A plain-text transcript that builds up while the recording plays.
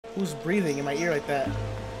Who's breathing in my ear like that?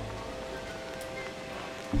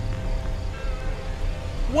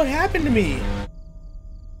 What happened to me?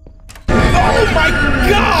 Oh my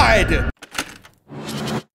god!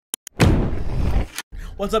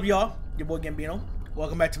 What's up, y'all? Your boy Gambino.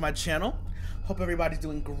 Welcome back to my channel. Hope everybody's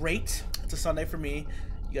doing great. It's a Sunday for me.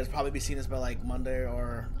 You guys probably be seeing this by like Monday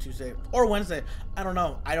or Tuesday or Wednesday. I don't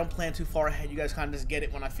know. I don't plan too far ahead. You guys kind of just get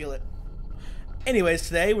it when I feel it. Anyways,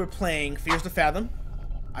 today we're playing Fears to Fathom.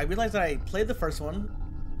 I realized that I played the first one,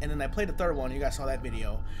 and then I played the third one. You guys saw that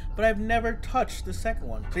video. But I've never touched the second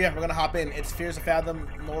one. So yeah, we're gonna hop in. It's Fears to Fathom,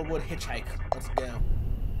 Norwood Hitchhike. Let's go.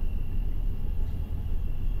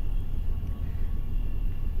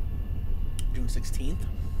 June 16th.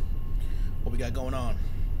 What we got going on?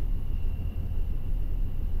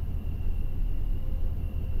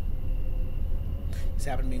 This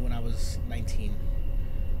happened to me when I was 19.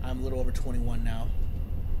 I'm a little over 21 now.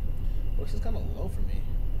 Oh, this is kind of low for me.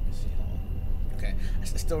 Let me see. Hold on. Okay. I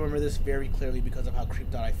still remember this very clearly because of how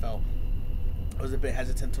creeped out I felt. I was a bit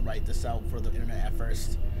hesitant to write this out for the internet at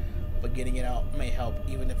first, but getting it out may help,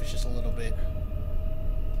 even if it's just a little bit.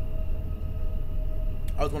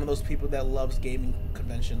 I was one of those people that loves gaming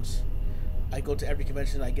conventions. I go to every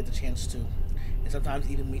convention I get the chance to, and sometimes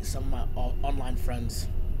even meet some of my online friends.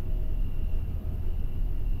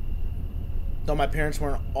 Though my parents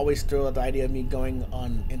weren't always thrilled at the idea of me going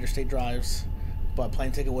on interstate drives, but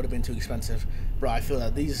plane ticket would have been too expensive. Bro, I feel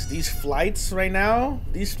that these flights right now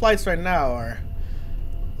are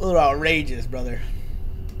a little outrageous, brother.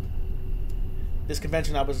 This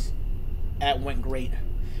convention I was at went great,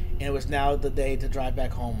 and it was now the day to drive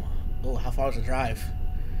back home. Oh, how far was the drive?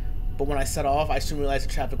 But when I set off, I soon realized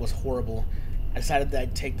the traffic was horrible. I decided that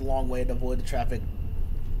I'd take the long way to avoid the traffic.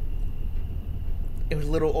 It was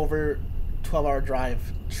a little over 12-hour drive.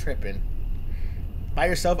 Tripping. By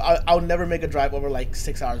yourself, I'll never make a drive over like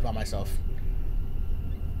 6 hours by myself.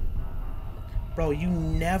 Bro, you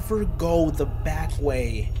never go the back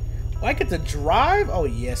way. Oh, I get to drive? Oh,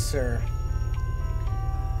 yes, sir.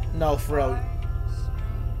 No, for real.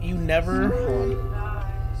 You never... Hold on.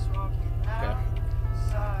 Okay.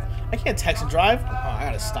 I can't text and drive. Oh, I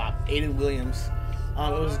gotta stop. Aiden Williams.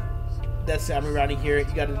 That's it. I'm rerouting here. You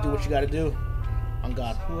gotta do what you gotta do. On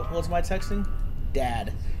God. Who was my texting?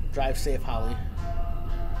 Dad. Drive safe, Holly.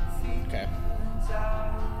 Okay.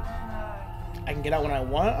 I can get out when I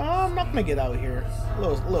want. Oh, I'm not gonna get out here. A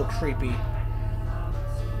little creepy.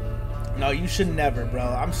 No, you should never, bro.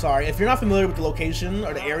 I'm sorry. If you're not familiar with the location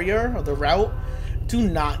or the area or the route, do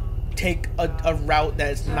not take a route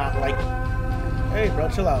that's not like... Hey, bro,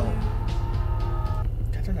 chill out.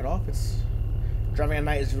 Can I turn it off? It's... Driving at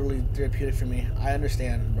night is really therapeutic for me. I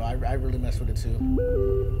understand, bro. I really mess with it too.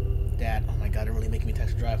 Dad, oh my God, they're really making me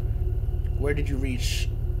text drive. Where did you reach?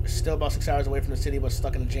 Still about 6 hours away from the city, but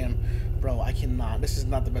stuck in the jam. Bro, I cannot. This is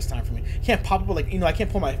not the best time for me. Can't pop up like, I can't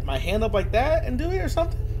pull my hand up like that and do it or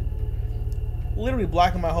something. Literally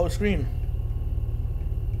blocking my whole screen.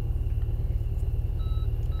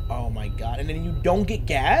 Oh my God. And then you don't get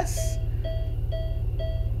gas?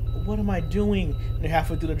 What am I doing? And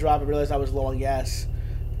halfway through the drive, I realized I was low on gas.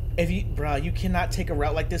 Bro, you cannot take a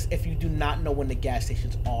route like this if you do not know when the gas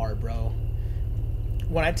stations are, bro.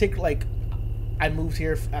 When I moved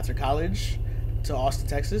here after college to Austin,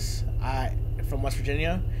 Texas. From West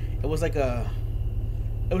Virginia. It was a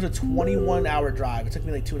 21-hour drive. It took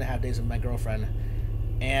me like 2.5 days with my girlfriend.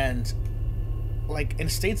 And like in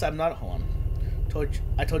states, I'm not. Hold on.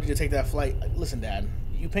 I told you to take that flight. Listen, Dad,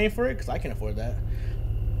 you paying for it? Because I can't afford that.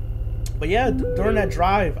 But yeah, during that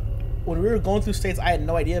drive, when we were going through states I had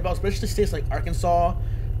no idea about, especially states like Arkansas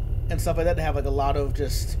and stuff like that, they have like a lot of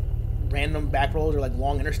just random back roads or like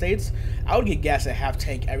long interstates. I would get gas at half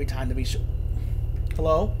tank every time to be sure.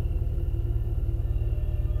 Hello?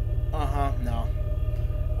 No.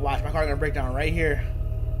 Watch, my car gonna break down right here.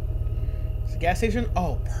 It's a gas station?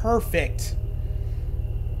 Oh, perfect.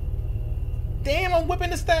 Damn, I'm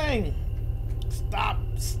whipping this thing. Stop.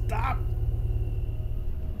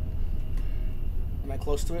 Am I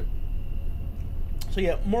close to it? So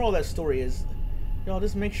yeah, moral of that story is, y'all,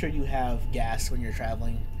 just make sure you have gas when you're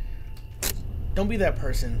traveling. Don't be that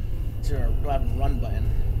person to have a run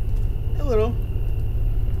button. A little.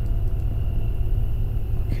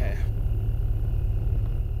 Okay.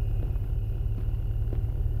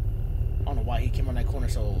 I don't know why he came on that corner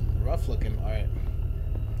so rough looking. Alright.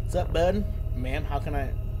 What's up, bud? Ma'am, how can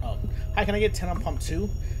I... Oh. Hi, can I get 10 on pump 2?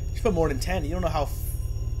 You put more than 10. You don't know how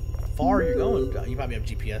far you're going. You probably have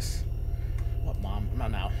GPS. What, Mom?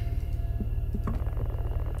 Not now.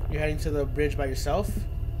 You're heading to the bridge by yourself?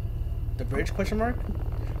 The bridge, question mark?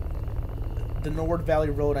 The Norwood Valley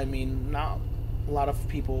Road, I mean. Now, A lot of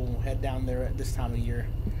people head down there at this time of year.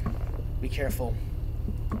 Be careful.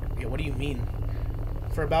 Yeah, what do you mean?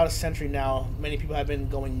 For about a century now, many people have been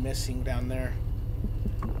going missing down there.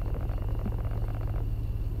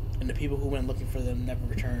 And the people who went looking for them never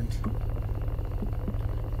returned.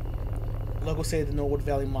 Locals say the Norwood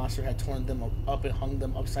Valley monster had torn them up and hung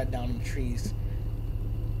them upside down in the trees.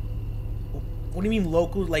 What do you mean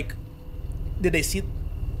locals? Like, did they see...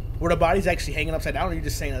 Were the bodies actually hanging upside down, or are you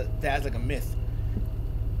just saying that as like a myth?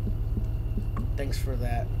 Thanks for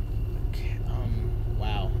that. Okay,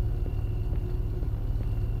 wow.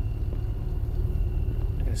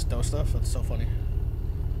 I can just throw stuff? That's so funny.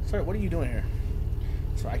 Sorry, what are you doing here?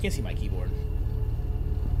 Sorry, I can't see my keyboard.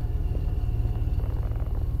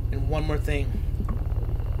 And one more thing.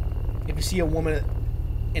 If you see a woman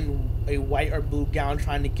in a white or blue gown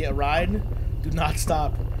trying to get a ride, do not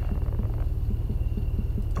stop.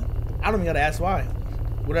 I don't even gotta ask why.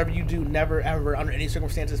 Whatever you do, never ever, under any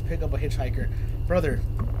circumstances, pick up a hitchhiker. Brother,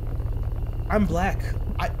 I'm black.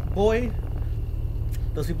 Boy,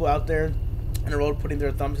 those people out there on the road putting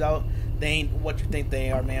their thumbs out, they ain't what you think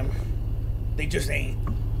they are, ma'am. They just ain't.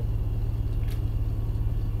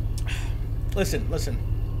 Listen.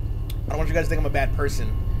 I don't want you guys to think I'm a bad person.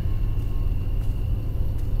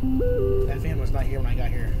 That van was not here when I got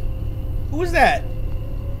here. Who was that?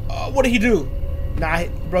 What did he do? Nah,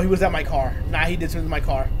 bro, he was at my car. Nah, he did something to my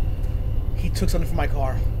car. He took something from my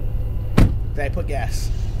car. Did I put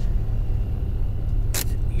gas?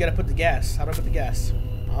 You gotta put the gas. How do I put the gas?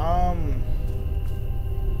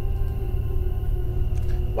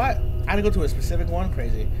 What? I had to go to a specific one?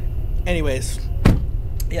 Crazy. Anyways.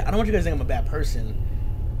 Yeah, I don't want you guys to think I'm a bad person.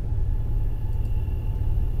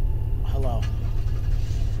 Hello.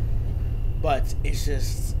 But it's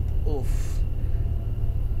just... Oof.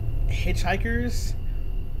 Hitchhikers,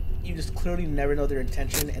 you just clearly never know their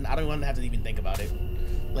intention, and I don't want to have to even think about it.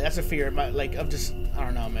 Like, that's a fear. Like, I'm just, I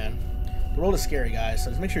don't know, man. The world is scary, guys, so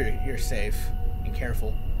just make sure you're safe and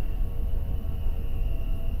careful.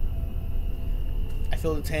 I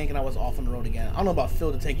filled the tank and I was off on the road again. I don't know about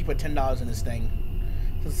fill the tank. You put $10 in this thing.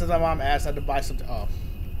 Since my mom asked, I had to buy something. Oh,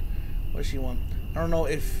 what does she want? I don't know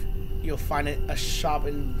if you'll find it a shop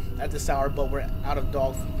at this hour, but we're out of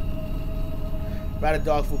dog food. We're out of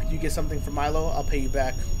dog food. Could you get something for Milo? I'll pay you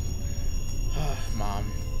back. Mom.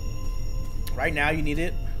 Right now you need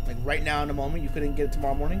it? Like right now in the moment? You couldn't get it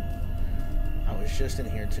tomorrow morning? I was just in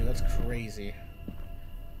here too. That's crazy.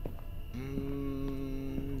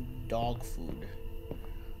 Dog food.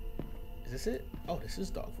 Is this it? Oh, this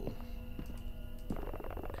is dog food.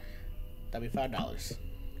 That'd be $5.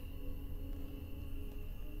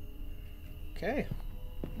 Okay.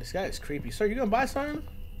 This guy is creepy. Sir, you gonna buy something?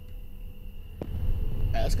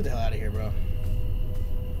 Alright, let's get the hell out of here, bro.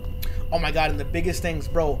 Oh my god, and the biggest things,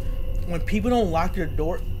 bro. When people don't lock their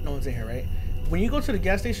door... No one's in here, right? When you go to the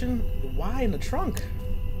gas station, why in the trunk?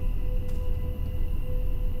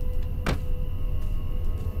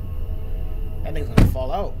 That thing's gonna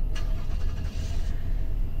fall out.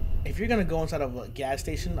 If you're gonna go inside of a gas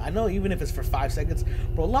station, I know even if it's for 5 seconds,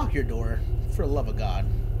 bro, lock your door. For the love of God.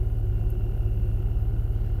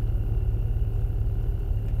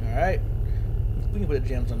 Alright. We can put the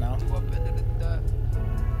jams on now.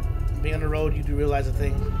 Being on the road, you do realize a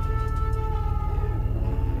thing.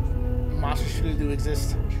 Monsters truly do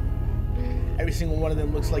exist. Every single one of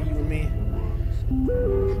them looks like you and me.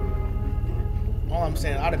 All I'm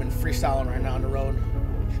saying, I'd have been freestyling right now on the road.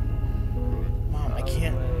 Mom, I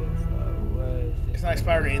can't. It's not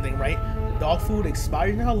expired or anything, right? Dog food expired?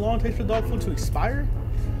 You know how long it takes for dog food to expire?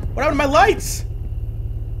 What happened to my lights?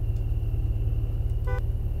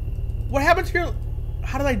 What happened to your...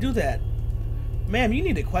 How did I do that? Ma'am, you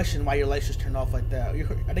need to question why your lights just turned off like that.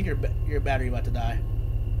 I think your battery about to die.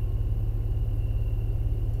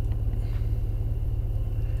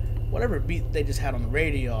 Whatever beat they just had on the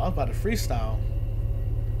radio, I was about to freestyle.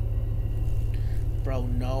 Bro,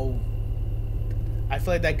 no. I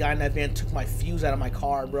feel like that guy in that van took my fuse out of my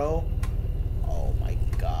car, bro. Oh my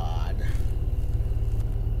god.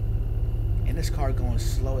 And this car going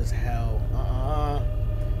slow as hell.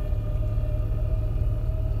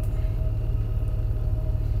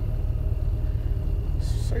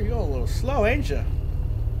 Sir, you're going a little slow, ain't you?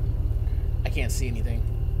 I can't see anything.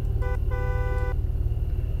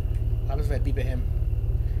 How does that beep at him?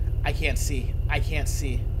 I can't see. I can't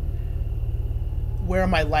see. Where are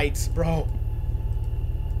my lights, bro?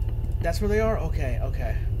 That's where they are? Okay,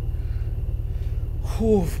 okay.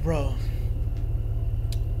 Whew, bro.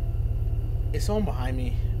 Is someone behind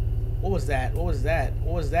me? What was that? What was that?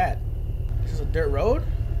 What was that? Is this a dirt road?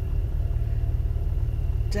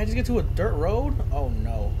 Did I just get to a dirt road? Oh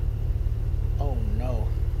no. Oh no.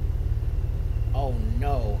 Oh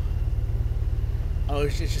no. Oh,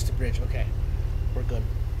 it's just a bridge. Okay. We're good.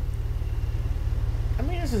 I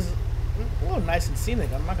mean, this is a little nice and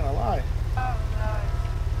scenic, I'm not gonna lie.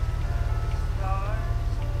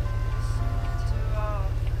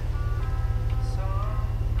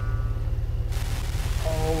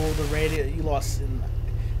 Oh, the radio, you lost.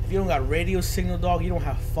 If you don't got radio signal, dog, you don't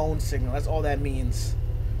have phone signal. That's all that means.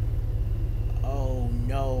 Oh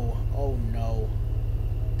no. Oh no.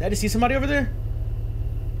 Did I just see somebody over there?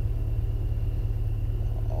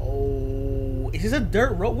 Oh, is this a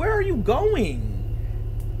dirt road? Where are you going?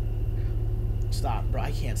 Stop, bro.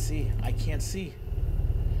 I can't see. I can't see.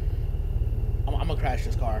 I'm gonna crash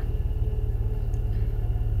this car.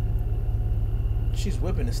 She's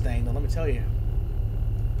whipping this thing, though, let me tell you.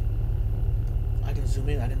 I can zoom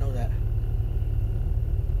in. I didn't know that.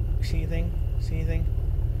 See anything? See anything?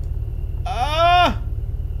 Ah!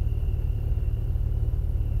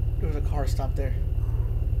 There was a car stopped there.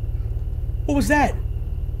 What was that?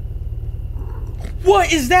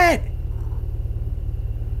 What is that?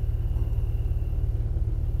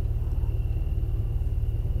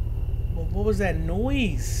 What was that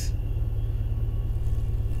noise?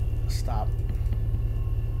 Stop.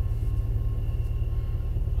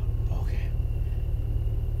 Okay.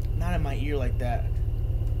 Not in my ear like that.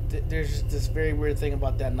 There's just this very weird thing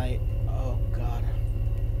about that night. Oh, God.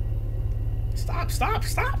 Stop, stop,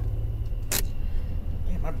 stop!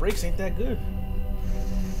 Man, my brakes ain't that good.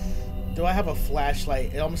 Do I have a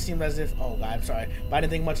flashlight? It almost seemed as if... Oh, God, I'm sorry. But I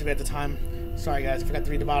didn't think much of it at the time. Sorry, guys. I forgot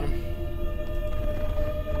to read the bottom.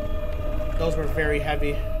 Those were very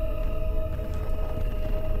heavy. I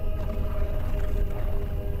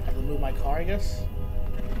have to move my car, I guess.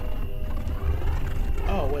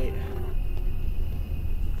 Oh, wait.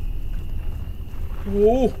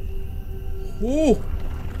 Whoa! Whoa!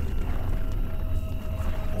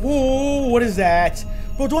 Whoa! What is that?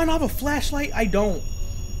 Bro, do I not have a flashlight? I don't.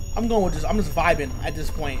 I'm going with just... I'm just vibing at this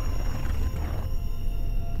point.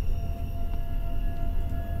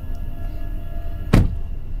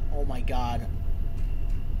 Oh my God.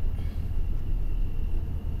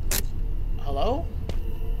 Hello?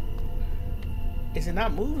 Is it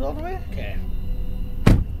not moved all the way? Okay.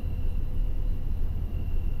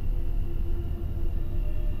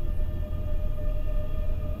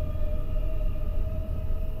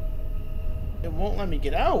 It won't let me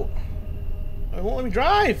get out. It won't let me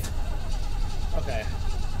drive. Okay.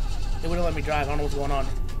 It wouldn't let me drive. I don't know what's going on.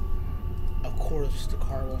 Of course the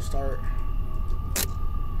car won't start.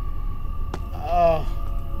 Oh.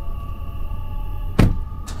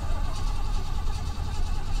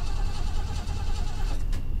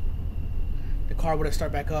 The car wouldn't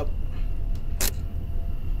start back up.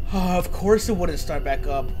 Oh, of course it wouldn't start back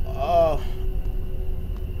up. Oh.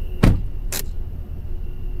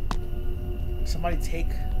 Somebody take...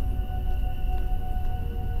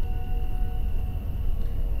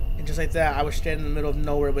 And just like that, I was standing in the middle of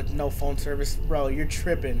nowhere with no phone service. Bro, you're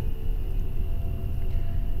tripping.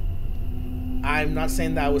 I'm not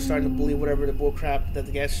saying that I was starting to believe whatever the bullcrap that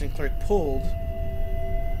the gas station clerk pulled.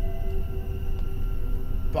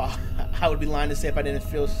 But I would be lying to say if I didn't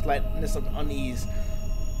feel slightness of unease.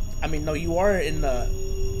 I mean, no, you're in the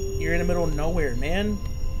middle of nowhere, man.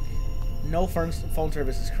 No phone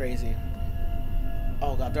service is crazy.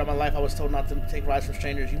 Oh God, throughout my life I was told not to take rides from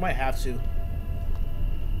strangers. You might have to.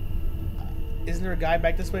 Isn't there a guy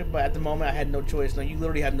back this way? But at the moment I had no choice. No, you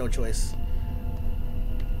literally had no choice.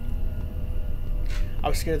 I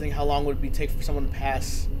was scared to think how long would it take for someone to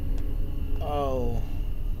pass. Oh.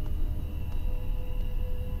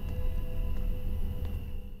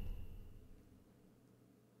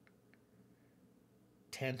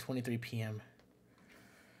 (10:23 p.m.)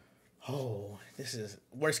 Oh, this is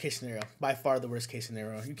worst case scenario. By far the worst case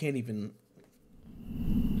scenario. You can't even...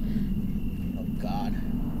 Oh, God.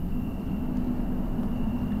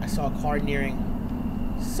 I saw a car nearing.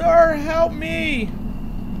 Sir, help me!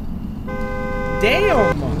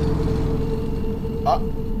 Damn!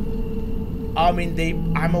 I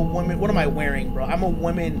mean, I'm a woman. What am I wearing, bro? I'm a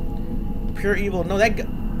woman. Pure evil. No, that... I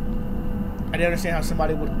didn't understand how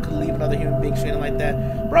somebody could leave another human being stranded like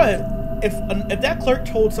that. Bro, if that clerk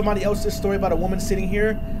told somebody else this story about a woman sitting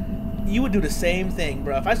here, you would do the same thing,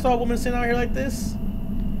 bro. If I saw a woman sitting out here like this,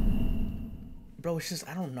 bro, it's just,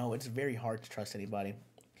 I don't know. It's very hard to trust anybody.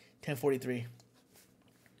 10:43.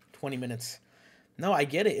 20 minutes. No, I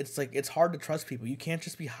get it. It's like, it's hard to trust people. You can't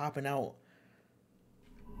just be hopping out.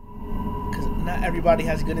 Because not everybody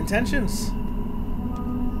has good intentions.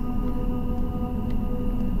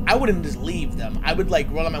 I wouldn't just leave them. I would like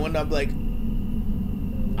roll out my window and be like,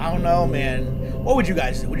 I don't know, man. What would you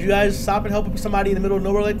guys do? Would you guys stop and help somebody in the middle of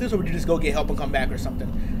nowhere like this, or would you just go get help and come back or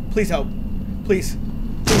something? Please help. Please.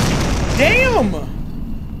 Please. Damn!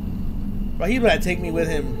 Bro, he better take me with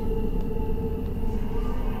him.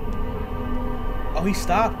 Oh, he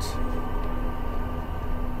stopped.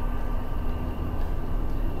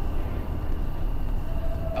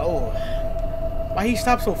 Oh. Why he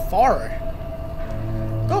stopped so far?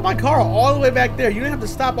 Throw my car all the way back there. You didn't have to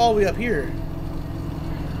stop all the way up here.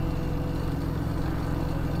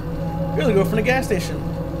 Really go from the gas station.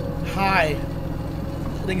 Hi.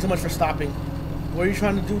 Thank you so much for stopping. What are you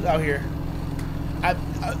trying to do out here?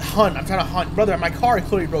 Hunt. I'm trying to hunt. Brother, my car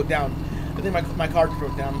clearly broke down. I think my car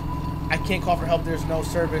broke down. I can't call for help. There's no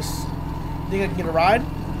service. Think I can get a ride?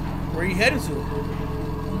 Where are you headed to?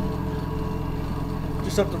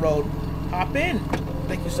 Just up the road. Hop in.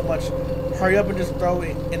 Thank you so much. Hurry up and just throw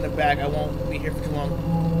it in the bag. I won't be here for too long.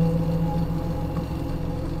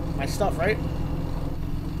 My stuff, right?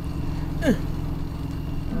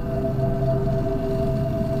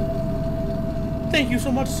 Thank you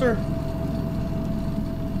so much, sir.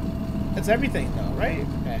 That's everything, though, right?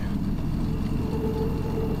 Okay.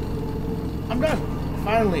 I'm done.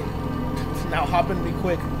 Finally. Now hop in and be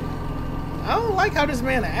quick. I don't like how this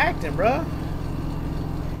man acting, bruh.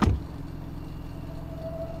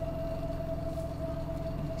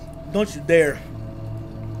 Don't you dare.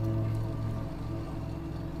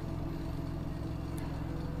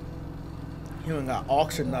 You ain't got aux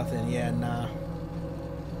or nothing. Yeah, nah.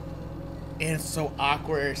 And it's so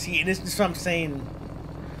awkward. See, and this is what I'm saying.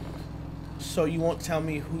 So you won't tell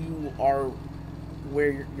me who you are,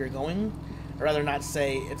 where you're going? I'd rather not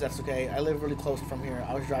say, if that's okay. I live really close from here.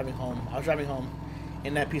 I was driving home.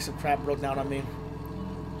 And that piece of crap broke down on me.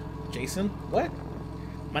 Jason? What?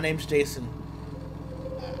 My name's Jason.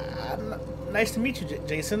 Nice to meet you,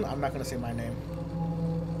 Jason. I'm not going to say my name.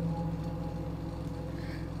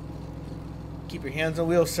 Keep your hands on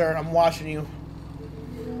wheels, sir. I'm watching you.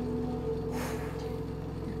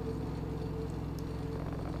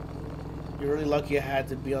 You're really lucky I had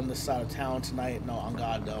to be on this side of town tonight. No, on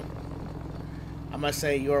God, though. I must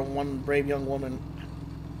say, you're one brave young woman.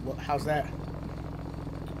 Well, how's that?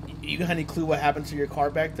 You got any clue what happened to your car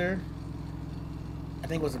back there? I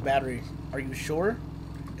think it was a battery. Are you sure?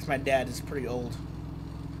 It's my dad. It's pretty old.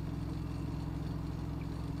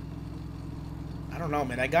 I don't know,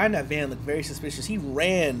 man. That guy in that van looked very suspicious. He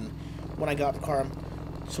ran when I got the car.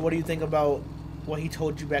 So what do you think about what he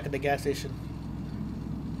told you back at the gas station?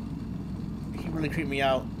 He really creeped me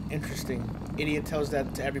out. Interesting. Idiot tells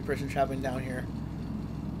that to every person traveling down here.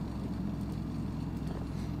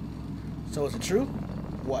 So is it true?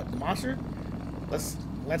 What, the monster? Let's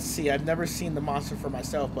see. I've never seen the monster for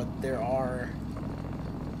myself, but there are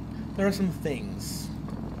some things.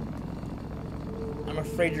 I'm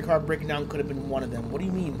afraid your car breaking down could have been one of them. What do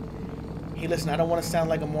you mean? Hey, listen, I don't want to sound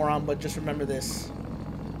like a moron, but just remember this.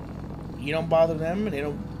 You don't bother them, and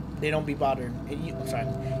they don't be bothered. And you, I'm sorry.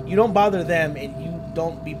 You don't bother them, and you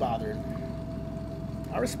don't be bothered.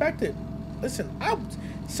 I respect it. Listen,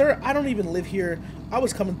 sir, I don't even live here. I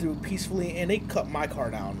was coming through peacefully, and they cut my car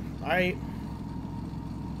down. All right?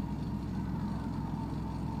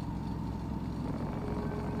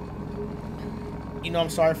 You know, I'm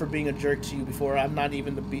sorry for being a jerk to you before. I'm not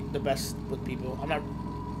even the best with people. I'm not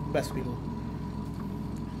the best with people.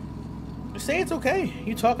 Just say it's okay.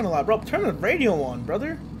 You talking a lot, bro. Turn the radio on,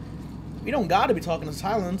 brother. We don't gotta be talking in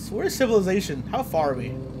silence. Where's civilization? How far are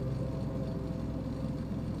we?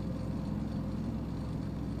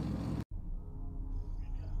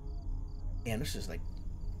 Damn, this is like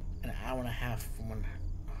an hour and a half from when.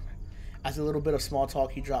 After a little bit of small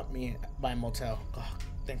talk, he dropped me by a motel. Oh,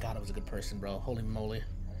 thank God I was a good person, bro. Holy moly.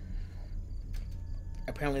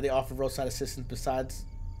 Apparently they offer roadside assistance. Besides,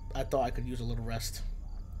 I thought I could use a little rest.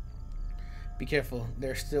 Be careful.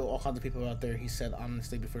 There's still all kinds of people out there, he said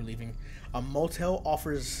honestly before leaving. A motel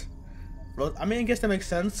offers... I mean, I guess that makes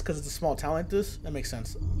sense because it's a small town like this. That makes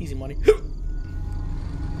sense. Easy money.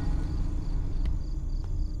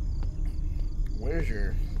 Where's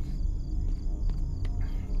your...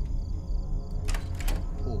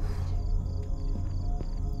 Oof.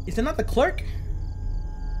 Is it not the clerk?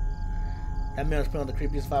 That man was putting on the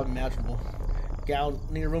creepiest vibe imaginable. Gal,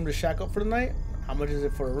 need a room to shack up for the night? How much is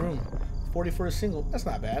it for a room? 40 for a single. That's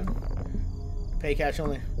not bad. Pay cash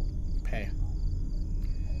only. Pay.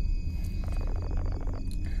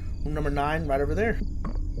 Room number 9, right over there.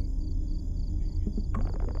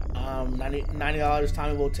 $90.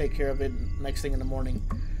 Tommy will take care of it next thing in the morning.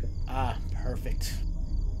 Ah, perfect.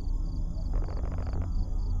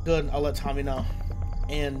 Good, I'll let Tommy know.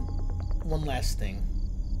 And one last thing.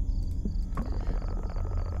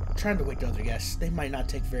 trying to wake the other guests. They might not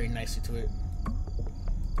take very nicely to it.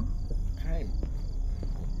 Alright.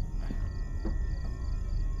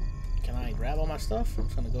 Can I grab all my stuff? I'm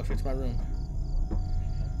just gonna go straight to my room.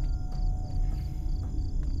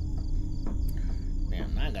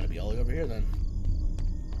 Damn, now I gotta be all the way over here then.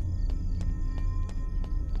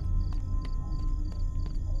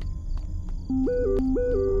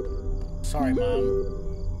 Sorry, Mom.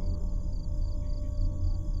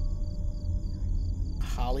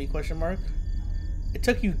 Holly, question mark? It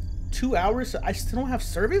took you 2 hours? I still don't have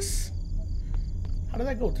service? How did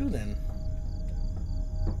that go through then?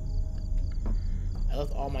 I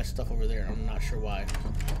left all my stuff over there. I'm not sure why.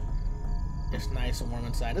 It's nice and warm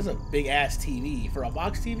inside. This is a big ass TV. For a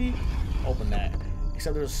box TV, open that.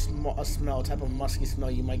 Except there's a smell, type of musky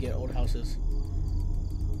smell you might get at old houses.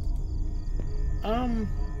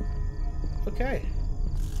 Okay.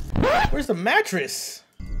 Where's the mattress?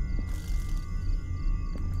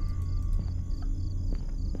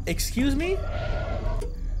 Excuse me?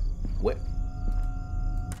 What?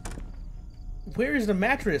 Where is the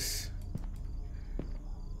mattress?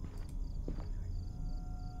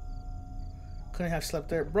 Couldn't have slept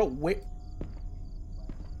there. Bro, wait.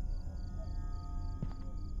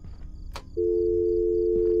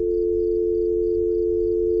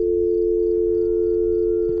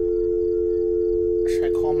 Should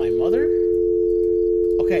I call my mother?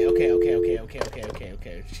 Okay.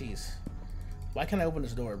 Jeez. Why can't I open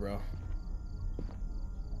this door, bro?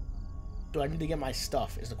 Do I need to get my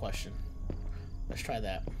stuff is the question. Let's try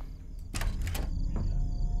that.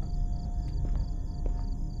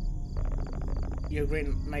 You have a great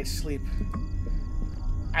night's sleep.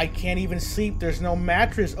 I can't even sleep. There's no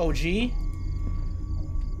mattress, OG.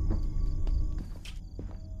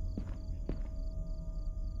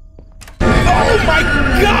 Oh my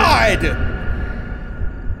God!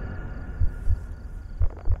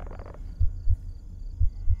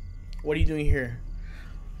 What are you doing here?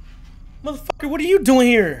 Motherfucker, what are you doing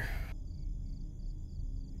here?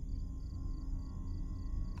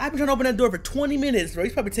 I've been trying to open that door for 20 minutes, bro.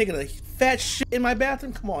 He's probably taking a fat shit in my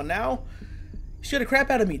bathroom. Come on now. Shit the crap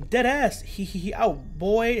out of me. Dead ass. Oh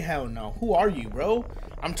boy, hell no. Who are you, bro?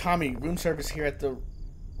 I'm Tommy, room service here at the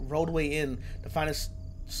Roadway Inn, the finest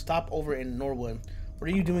stop over in Norwood. What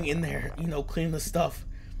are you doing in there? You know, cleaning the stuff.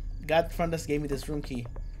 The guy at the front desk gave me this room key.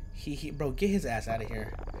 Bro, get his ass out of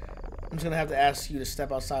here. I'm just gonna have to ask you to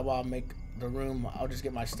step outside while I make the room. I'll just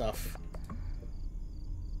get my stuff.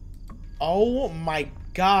 Oh my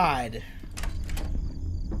God.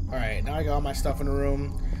 Alright, now I got all my stuff in the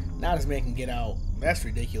room. Now this man can get out. That's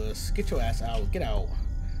ridiculous. Get your ass out. Get out.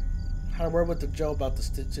 How to word with the Joe about the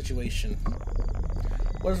situation.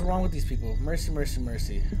 What is wrong with these people? Mercy, mercy,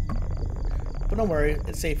 mercy. But don't worry,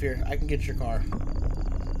 it's safe here. I can get your car.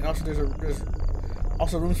 And also there's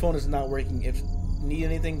also room's phone is not working. If you need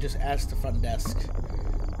anything, just ask the front desk.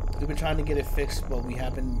 We've been trying to get it fixed, but we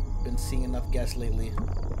haven't been seeing enough guests lately.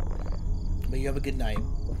 But you have a good night.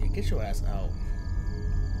 Yeah, get your ass out.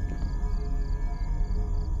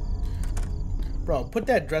 Bro, put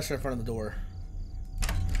that dresser in front of the door.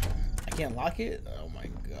 I can't lock it? Oh my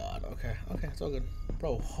God. Okay, it's all good.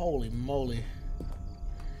 Bro, holy moly.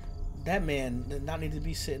 That man did not need to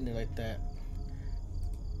be sitting there like that.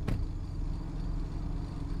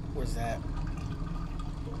 What's that?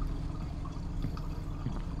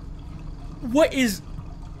 What is...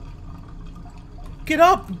 Get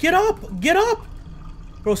up! Get up! Get up!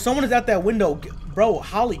 Bro, someone is out that window. Bro,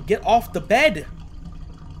 Holly, get off the bed!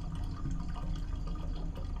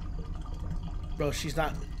 Bro, she's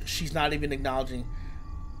not even acknowledging.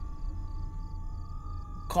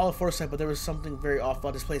 Call it foresight, but there was something very off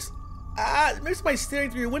about this place. Ah, maybe somebody's staring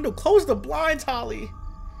through your window. Close the blinds, Holly!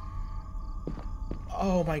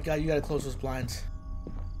 Oh my God, you gotta close those blinds.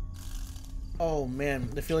 Oh man,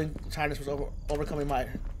 the feeling of tiredness was overcoming my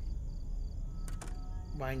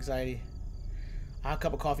anxiety. A hot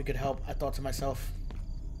cup of coffee could help, I thought to myself.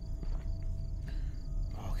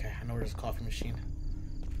 Okay, I know where there's a coffee machine.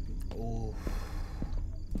 Ooh.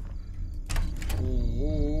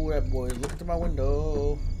 Ooh, that boy's looking through my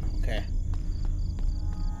window. Okay.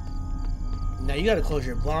 Now you gotta close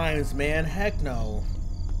your blinds, man. Heck no.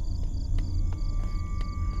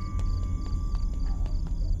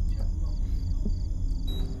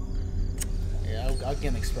 Yeah, I'll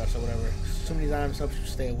get an espresso or whatever. So many times helps you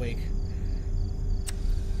stay awake.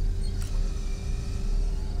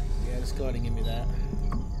 Yeah, just go ahead and give me that.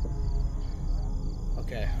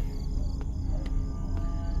 Okay.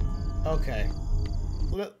 Okay.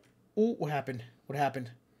 Ooh, what happened? What happened?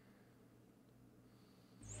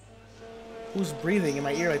 Who's breathing in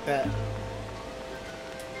my ear like that?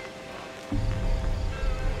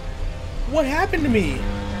 What happened to me?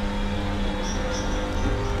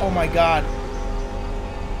 Oh my god.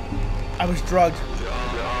 I was drugged.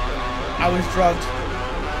 I was drugged.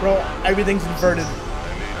 Bro, everything's inverted.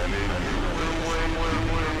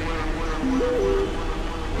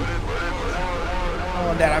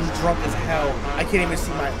 Oh, Dad, I'm drunk as hell. I can't even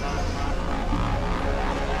see my...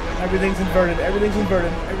 Everything's inverted. Everything's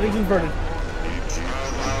inverted. Everything's inverted.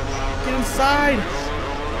 Get inside.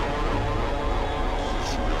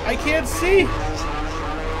 I can't see.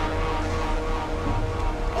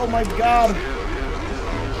 Oh my god.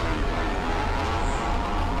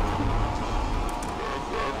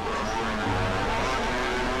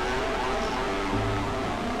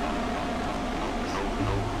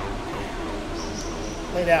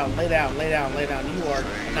 Lay down, lay down, lay down, lay down. You are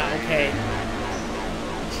not okay.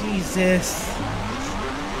 Jesus.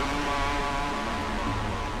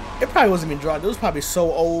 It probably wasn't even drugged. It was probably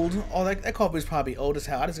so old. Oh, that coffee was probably old as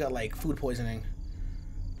hell. I just got like food poisoning.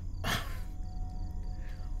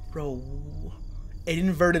 Bro, it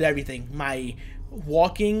inverted everything. My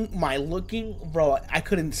walking, my looking. Bro, I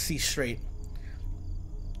couldn't see straight.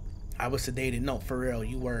 I was sedated. No, for real,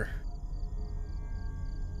 you were.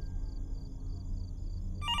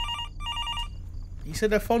 You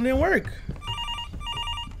said that phone didn't work.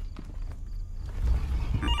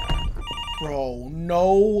 Bro,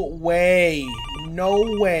 no way.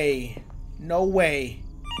 No way. No way.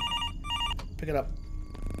 Pick it up.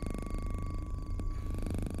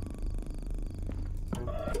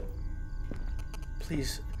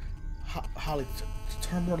 Please. Holly,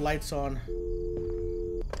 turn more lights on.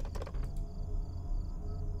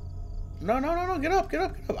 No, no, no, no. Get up, get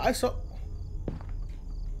up, get up. I saw...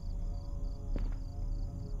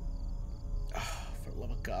 For the love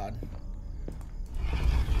of God.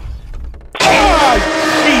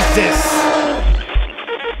 Jesus!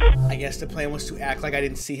 I guess the plan was to act like I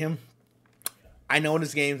didn't see him. I know in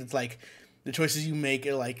this game, it's like, the choices you make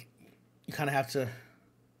are like, you kind of have to...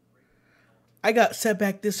 I got set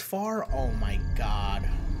back this far? Oh my god.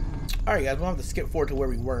 Alright guys, we'll have to skip forward to where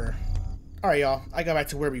we were. Alright y'all, I got back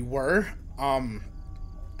to where we were.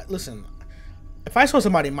 Listen, if I saw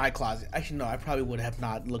somebody in my closet, actually no, I probably would have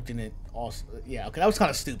not looked in it also. Yeah, okay, that was kind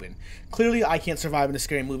of stupid. Clearly I can't survive in a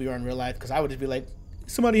scary movie or in real life, because I would just be like,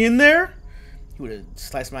 somebody in there? He would have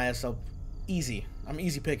sliced my ass up easy. I'm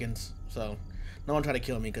easy pickings, so no one try to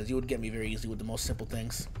kill me, because you would get me very easily with the most simple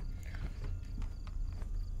things.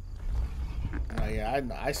 Yeah,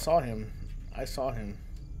 I saw him. I saw him.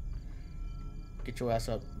 Get your ass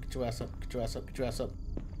up. Get your ass up. Get your ass up. Get your ass up.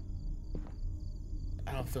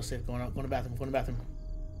 I don't feel safe going out. Go in the bathroom. Go in the bathroom.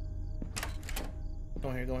 Go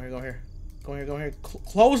in here. Go in here. Go in here. Go in here. Go in here.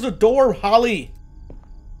 Close the door, Holly.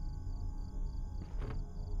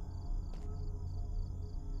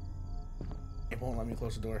 It won't let me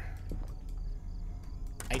close the door.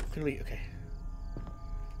 I clearly... Okay.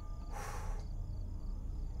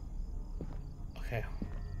 Okay.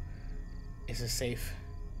 Is this safe?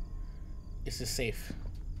 Is this safe?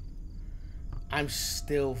 I'm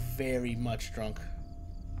still very much drunk.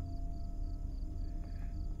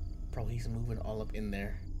 Bro, he's moving all up in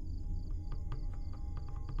there.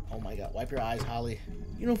 Oh my god. Wipe your eyes, Holly.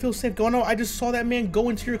 You don't feel safe going out? I just saw that man go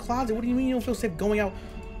into your closet. What do you mean you don't feel safe going out?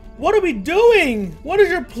 What are we doing? What is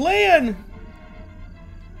your plan?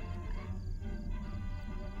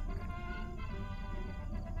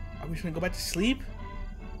 Are we just gonna go back to sleep?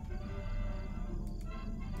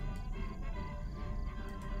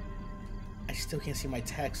 I still can't see my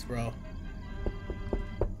text, bro.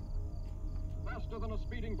 Faster than a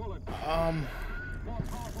speeding bullet.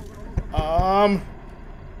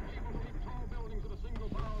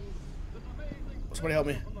 Somebody help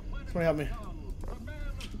me. Somebody help me.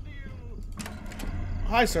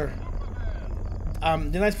 Hi, sir.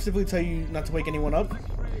 Didn't I specifically tell you not to wake anyone up?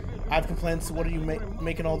 I have complaints. What are you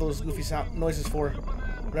making all those goofy noises for?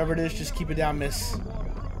 Whatever it is, just keep it down, miss.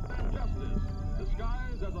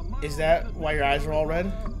 Is that why your eyes are all red?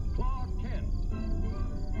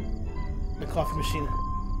 The coffee machine.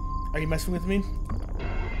 Are you messing with me?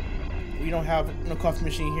 We don't have no coffee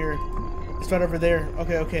machine here. It's right over there.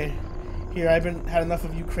 Okay, okay. Here, I've had enough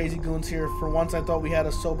of you crazy goons here. For once, I thought we had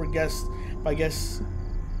a sober guest. But I guess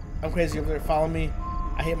I'm crazy over there. Follow me.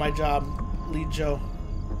 I hate my job. Lead Joe.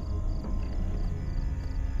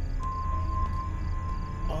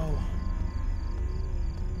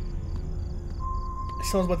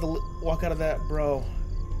 Someone's about to walk out of that, bro.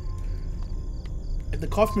 The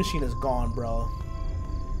coffee machine is gone, bro.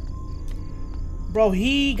 Bro,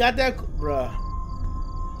 he got that, bruh.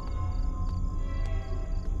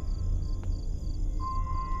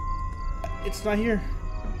 It's not here.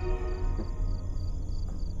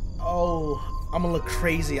 Oh, I'm gonna look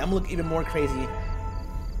crazy. I'm gonna look even more crazy.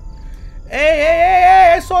 Hey, hey, hey,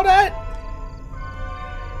 hey, I saw that!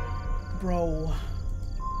 Bro.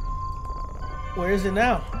 Where is it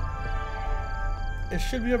now? It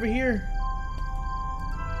should be over here.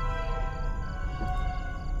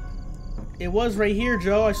 It was right here,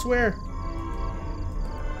 Joe, I swear.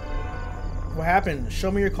 What happened? Show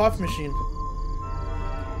me your coffee machine.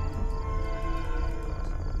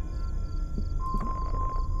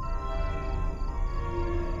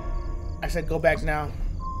 I said go back now.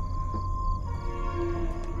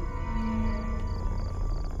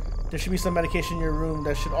 There should be some medication in your room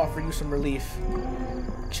that should offer you some relief.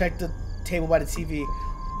 Check the table by the TV.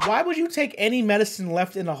 Why would you take any medicine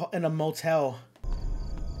left in a motel?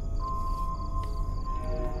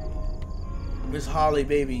 Miss Holly,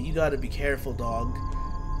 baby, you gotta be careful, dog.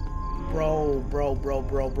 Bro.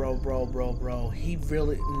 He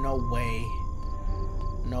really... No way.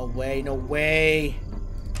 No way, no way.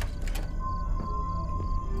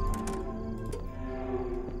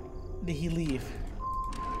 Did he leave?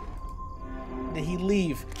 Did he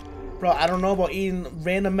leave? Bro, I don't know about eating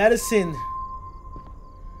random medicine.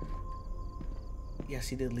 Yes,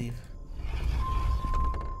 he did leave.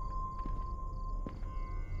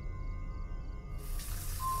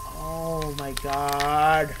 Oh my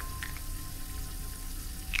god.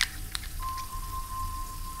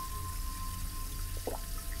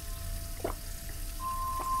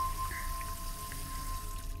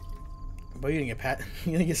 Bro, you're gonna get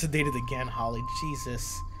you're gonna get sedated again, Holly.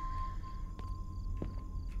 Jesus.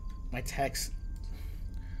 My text.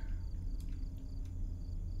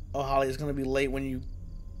 Oh, Holly, it's gonna be late when you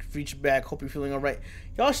reach back. Hope you're feeling alright.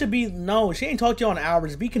 Y'all should be... No, she ain't talked to you in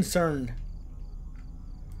hours. Be concerned.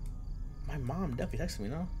 My mom definitely texted me,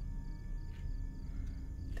 no?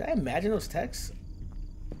 Did I imagine those texts?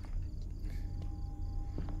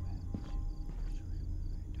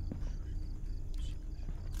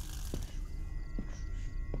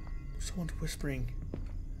 Someone's whispering.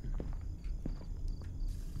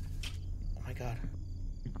 Oh my god.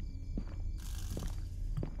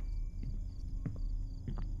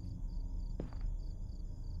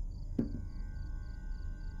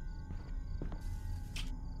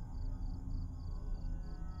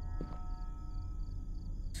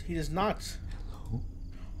 He does not. Hello?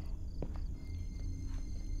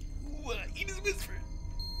 What? He just whispered.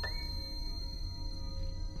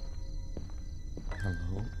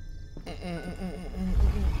 Hello?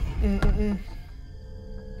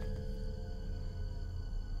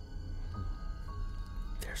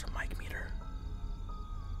 There's a mic meter.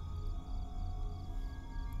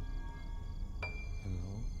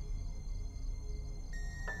 Hello?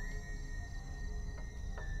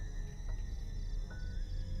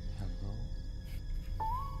 Hello?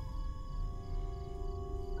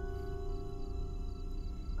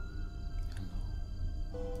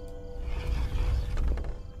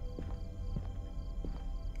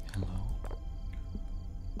 Hello?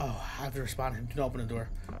 Oh, I have to respond to him. Do not open the door.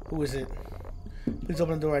 Who is it? Please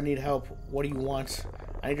open the door. I need help. What do you want?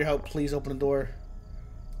 I need your help. Please open the door.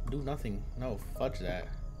 Do nothing. No, fudge that.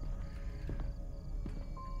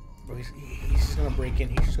 Bro, he's just gonna break in.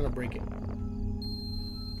 He's just gonna break in.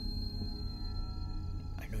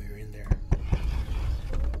 I know you're in there.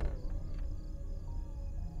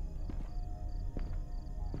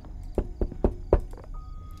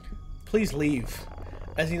 Please leave.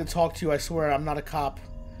 I just need to talk to you. I swear I'm not a cop.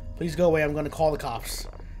 Please go away. I'm gonna call the cops.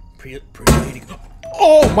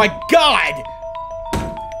 Oh my god!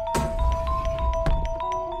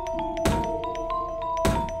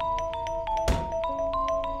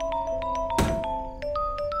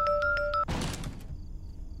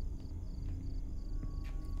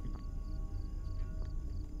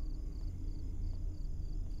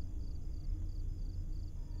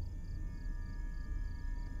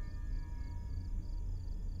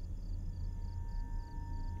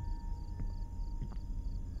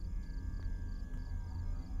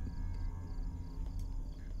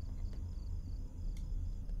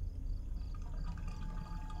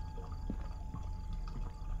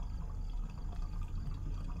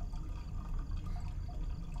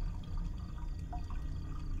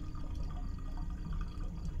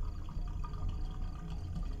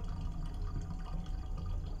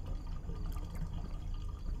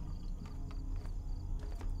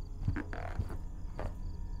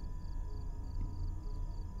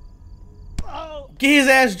 Get his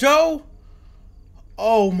ass, Joe!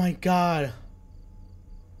 Oh my god.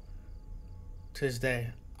 To this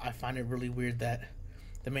day, I find it really weird that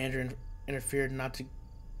the manager interfered not to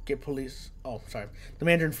get police. Oh, sorry. The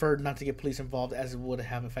manager inferred not to get police involved as it would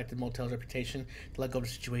have affected motel's reputation to let go of the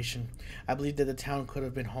situation. I believe that the town could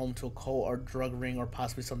have been home to a cult or drug ring or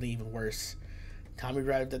possibly something even worse. Tommy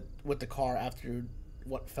arrived with the car after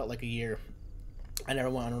what felt like a year. I never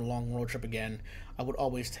went on a long road trip again. I would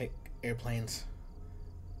always take airplanes.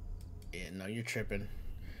 Yeah, no, you're tripping.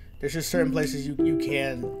 There's just certain places you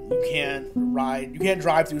can't ride. You can't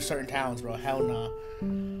drive through certain towns, bro. Hell nah.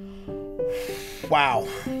 Wow.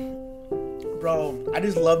 Bro, I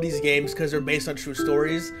just love these games because they're based on true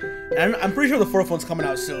stories. And I'm pretty sure the fourth one's coming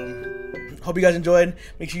out soon. Hope you guys enjoyed.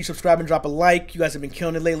 Make sure you subscribe and drop a like. You guys have been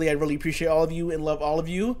killing it lately. I really appreciate all of you and love all of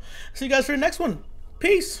you. See you guys for the next one.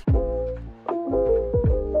 Peace.